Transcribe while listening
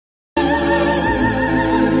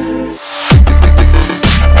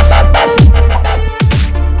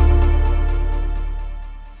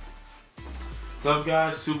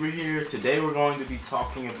guys? Super here. Today we're going to be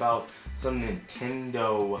talking about some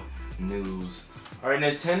Nintendo news. Alright,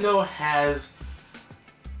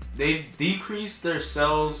 they've decreased their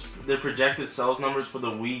projected sales numbers for the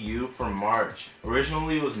Wii U for March.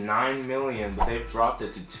 Originally it was 9 million, but they've dropped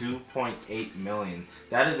it to 2.8 million.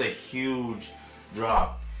 That is a huge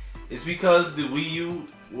drop. It's because the Wii U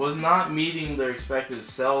was not meeting their expected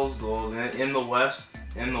sales goals in the West,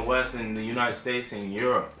 in the United States and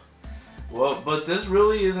Europe. Well, but this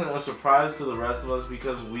really isn't a surprise to the rest of us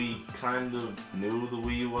because we kind of knew the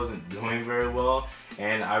Wii U wasn't doing very well,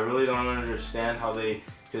 and I really don't understand how they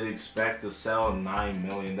could expect to sell 9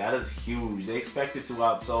 million. That is huge. They expected to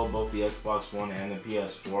outsell both the Xbox One and the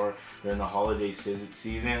PS4 during the holiday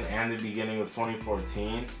season and the beginning of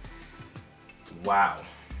 2014. Wow.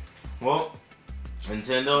 Well,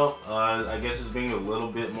 Nintendo, I guess, is being a little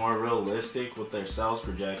bit more realistic with their sales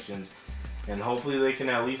projections, and hopefully they can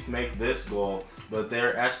at least make this goal. But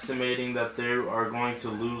they're estimating that they are going to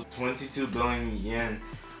lose 22 billion yen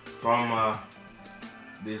from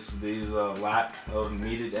these lack of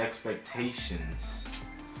meted expectations.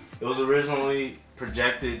 It was originally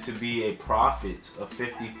projected to be a profit of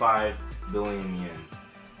 55 billion yen,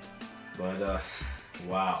 but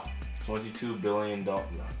wow, 22 billion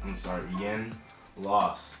yen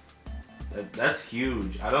loss. That's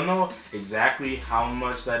huge. I don't know exactly how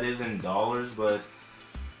much that is in dollars, but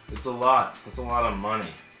it's a lot. It's a lot of money.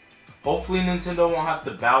 Hopefully Nintendo won't have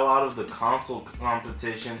to bow out of the console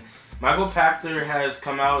competition. Michael Pachter has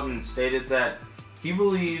come out and stated that he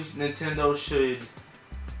believes Nintendo should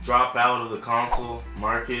drop out of the console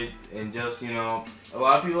market and just, a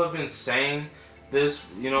lot of people have been saying this,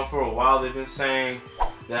 for a while. They've been saying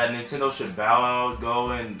that Nintendo should bow out, go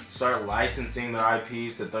and start licensing their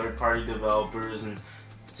IPs to third-party developers, and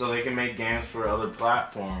so they can make games for other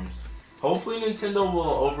platforms. Hopefully Nintendo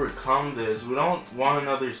will overcome this. We don't want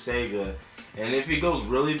another Sega, and if it goes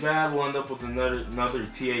really bad, we'll end up with another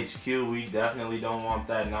THQ. We definitely don't want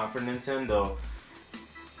that. Not for Nintendo.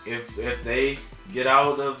 If they get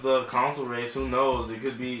out of the console race, who knows? It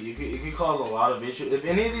could cause a lot of issues. If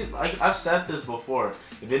any of these, like I've said this before,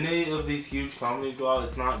 if any of these huge companies go out,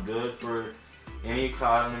 it's not good for any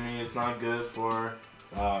economy. It's not good for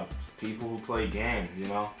people who play games.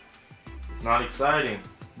 It's not exciting.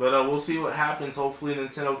 But we'll see what happens. Hopefully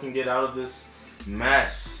Nintendo can get out of this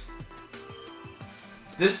mess.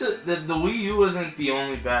 The Wii U isn't the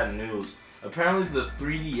only bad news. Apparently the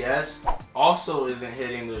 3DS also isn't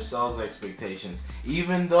hitting their sales expectations,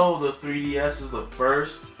 even though the 3DS is the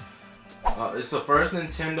first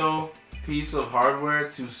Nintendo piece of hardware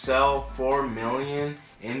to sell 4 million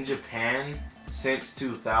in Japan since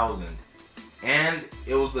 2000, and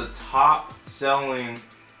it was the top selling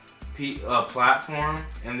platform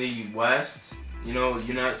in the West,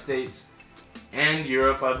 United States and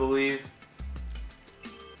Europe, I believe.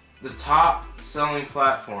 The top selling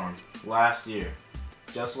platform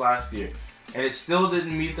just last year, and it still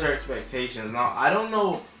didn't meet their expectations. Now, I don't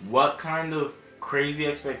know what kind of crazy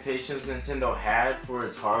expectations Nintendo had for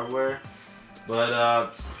its hardware,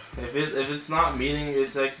 but if it's not meeting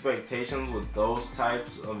its expectations with those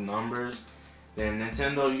types of numbers, then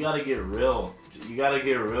Nintendo, you gotta get real. You gotta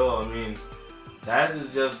get real. I mean,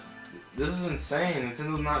 this is insane.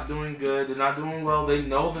 Nintendo's not doing good. They're not doing well. They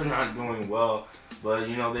know they're not doing well, but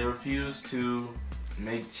they refuse to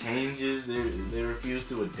make changes. They refuse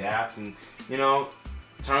to adapt and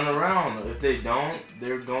turn around. If they don't,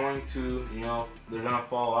 they're going to they're gonna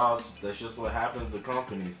fall out. That's just what happens to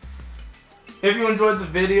companies. If you enjoyed the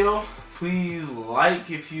video, please like.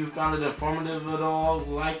 If you found it informative at all,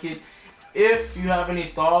 like it. If you have any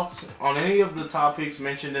thoughts on any of the topics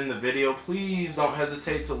mentioned in the video, please don't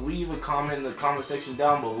hesitate to leave a comment in the comment section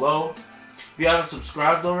down below. If you haven't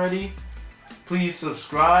subscribed already, please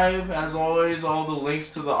subscribe. As always, all the links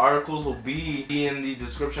to the articles will be in the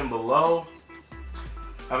description below.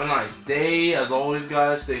 Have a nice day. As always,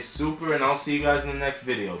 guys, stay super, and I'll see you guys in the next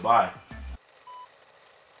video. Bye.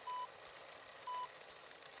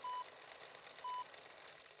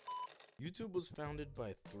 YouTube was founded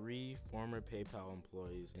by 3 former PayPal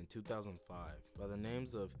employees in 2005 by the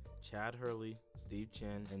names of Chad Hurley, Steve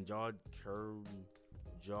Chen, and Jod Karam,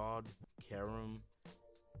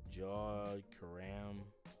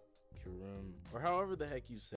 or however the heck you say